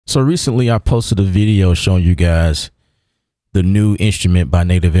So recently I posted a video showing you guys the new instrument by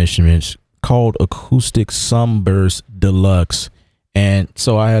Native Instruments called Acoustic Sunburst Deluxe. And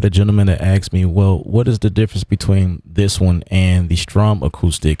so I had a gentleman that asked me, well, what is the difference between this one and the Strum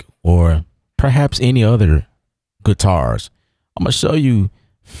Acoustic or perhaps any other guitars? I'm going to show you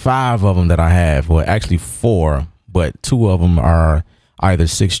 5 of them that I have. Well, actually 4, but 2 of them are either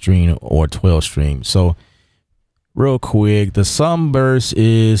 6-string or 12-string. So real quick, the Sunburst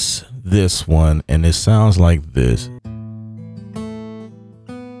is this one, and it sounds like this.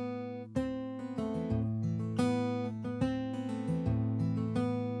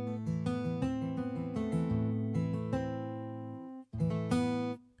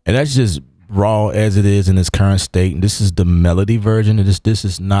 And that's just raw as it is in its current state. And this is the melody version. This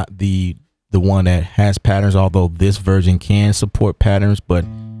is not the one that has patterns, although this version can support patterns, but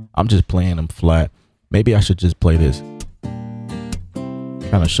I'm just playing them flat. Maybe I should just play this,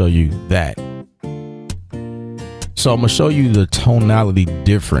 kind of show you that. So I'm gonna show you the tonality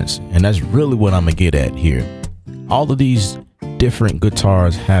difference, and that's really what I'm gonna get at here. All of these different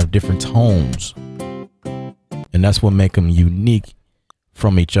guitars have different tones, and that's what makes them unique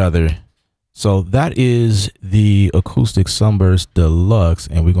from each other. So that is the Acoustic Sunburst Deluxe,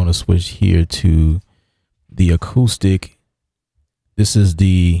 and we're gonna switch here to the acoustic. This is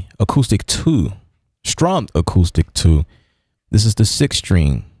the Acoustic 2. Strum Acoustic 2. This is the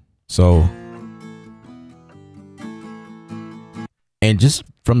 6-string. So, and just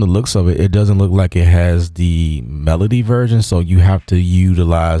from the looks of it, it doesn't look like it has the melody version, so you have to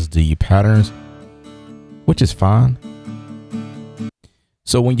utilize the patterns, which is fine.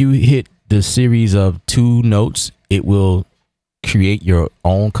 So when you hit the series of 2 notes, it will create your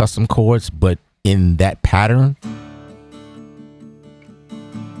own custom chords, but in that pattern.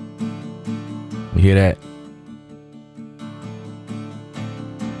 You hear that?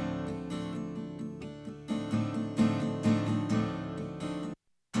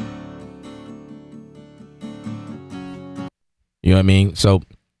 You know what I mean? So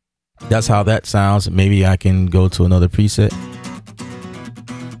that's how that sounds. Maybe I can go to another preset.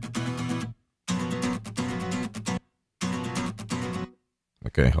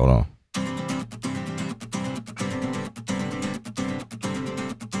 Okay, hold on.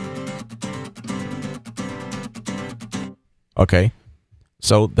 Okay,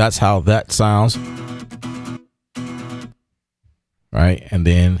 so that's how that sounds, right? And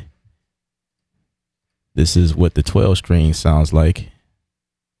then this is what the 12-string sounds like.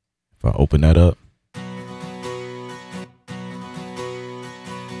 If I open that up.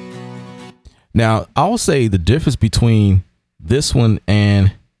 Now, I'll say the difference between this one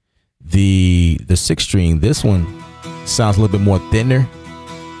and the 6-string, this one sounds a little bit more thinner.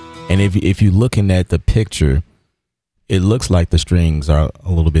 And if you're looking at the picture, it looks like the strings are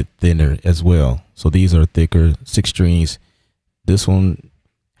a little bit thinner as well. So these are thicker 6 strings. This one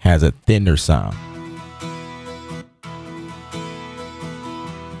has a thinner sound.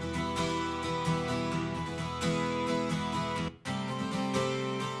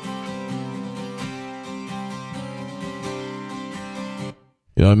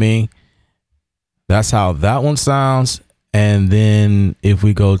 You know what I mean? That's how that one sounds. And then if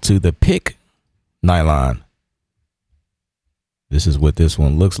we go to the pick nylon, this is what this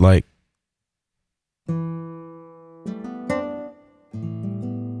one looks like.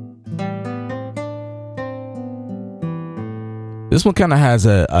 This one kind of has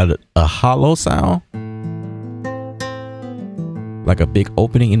a hollow sound, like a big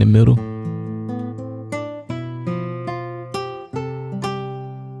opening in the middle.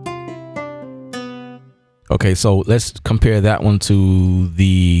 Okay, so let's compare that one to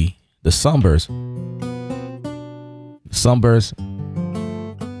the Sunburst. Sunburst.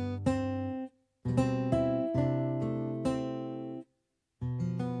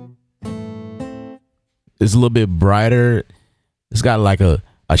 It's a little bit brighter. It's got like a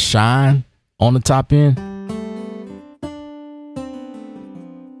shine on the top end.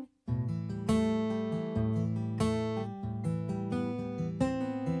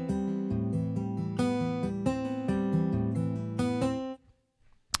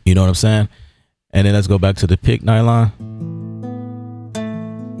 You know what I'm saying? And then let's go back to the pick nylon.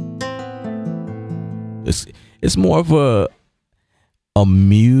 It's more of a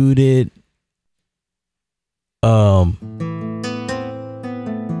muted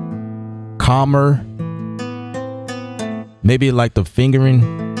calmer, maybe like the fingering.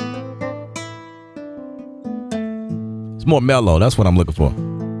 It's more mellow. That's what I'm looking for.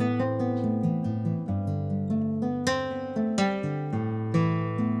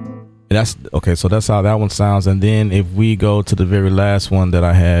 And that's okay. So that's how that one sounds. And then if we go to the very last one that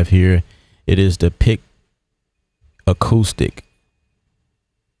I have here, it is the Pick Acoustic.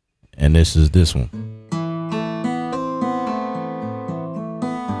 And this is this one.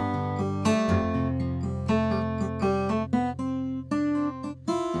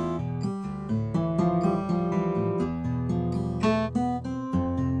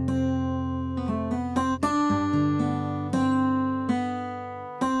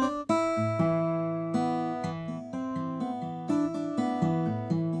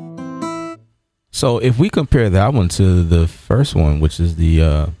 So if we compare that one to the first one, which is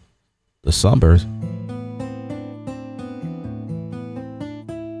the Sunburst,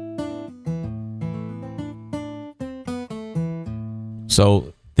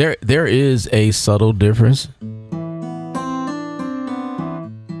 so there is a subtle difference.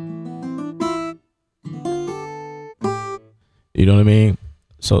 You know what I mean?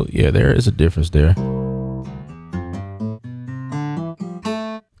 So yeah, there is a difference there.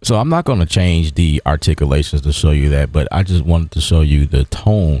 So I'm not going to change the articulations to show you that, but I just wanted to show you the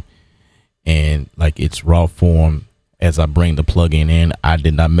tone and like its raw form. As I bring the plugin in, I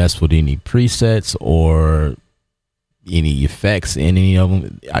did not mess with any presets or any effects in any of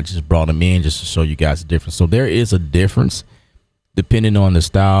them. I just brought them in just to show you guys the difference. So there is a difference depending on the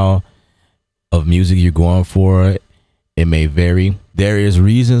style of music you're going for. It may vary. There is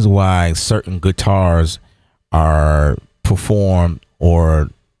reasons why certain guitars are performed or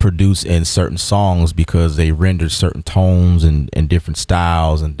produced in certain songs because they render certain tones and different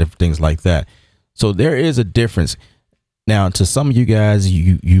styles and different things like that. So there is a difference. Now, to some of you guys,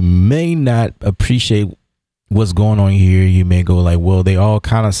 you may not appreciate what's going on here. You may go like, well, they all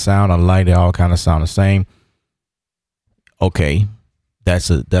kind of sound alike. They all kind of sound the same. Okay, that's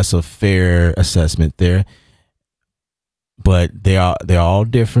a fair assessment there. But they're all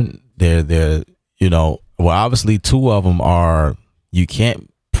different. They're you know, well, obviously two of them are, you can't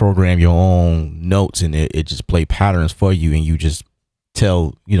program your own notes and it just play patterns for you, and you just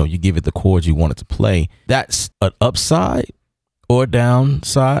tell, you know, you give it the chords you want it to play. That's an upside or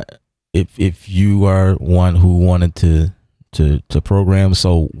downside if you are one who wanted to program.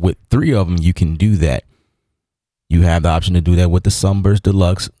 So with three of them, you can do that. You have the option to do that with the Sunburst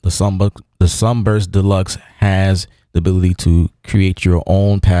Deluxe. The Sunburst Deluxe has the ability to create your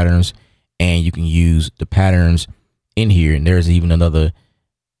own patterns, and you can use the patterns in here. And there's even another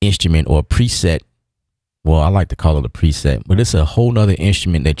instrument or preset. Well, I like to call it a preset, but it's a whole nother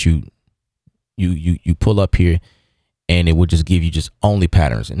instrument that you pull up here, and it will just give you just only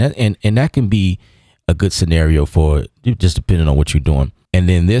patterns. And that can be a good scenario for just depending on what you're doing. And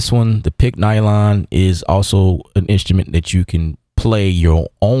then this one, the Pick Nylon, is also an instrument that you can play your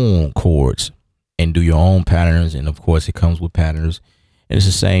own chords and do your own patterns. And of course it comes with patterns, and it's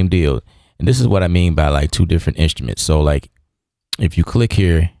the same deal. And this is what I mean by like two different instruments. So like if you click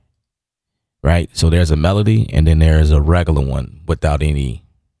here, right, so there's a melody and then there's a regular one without any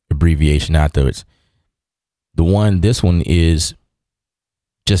abbreviation afterwards. This one is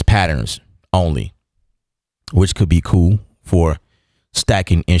just patterns only, which could be cool for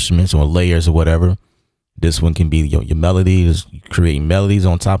stacking instruments or layers or whatever. This one can be your melodies, creating melodies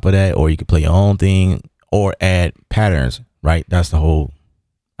on top of that, or you can play your own thing or add patterns, right? That's the whole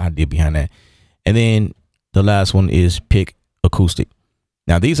idea behind that. And then the last one is Pick Acoustic.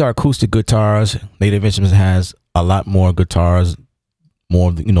 Now these are acoustic guitars. Native Instruments has a lot more guitars,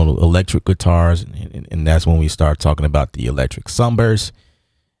 more, you know, electric guitars, and that's when we start talking about the Electric Sunburst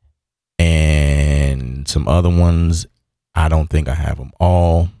and some other ones. I don't think I have them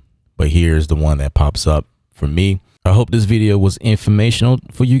all, but here's the one that pops up for me. I hope this video was informational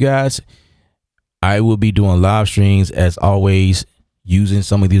for you guys. I will be doing live streams as always, using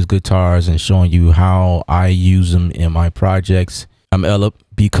some of these guitars and showing you how I use them in my projects. I'm Ella,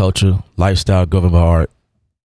 Be Kultr, lifestyle governed by art.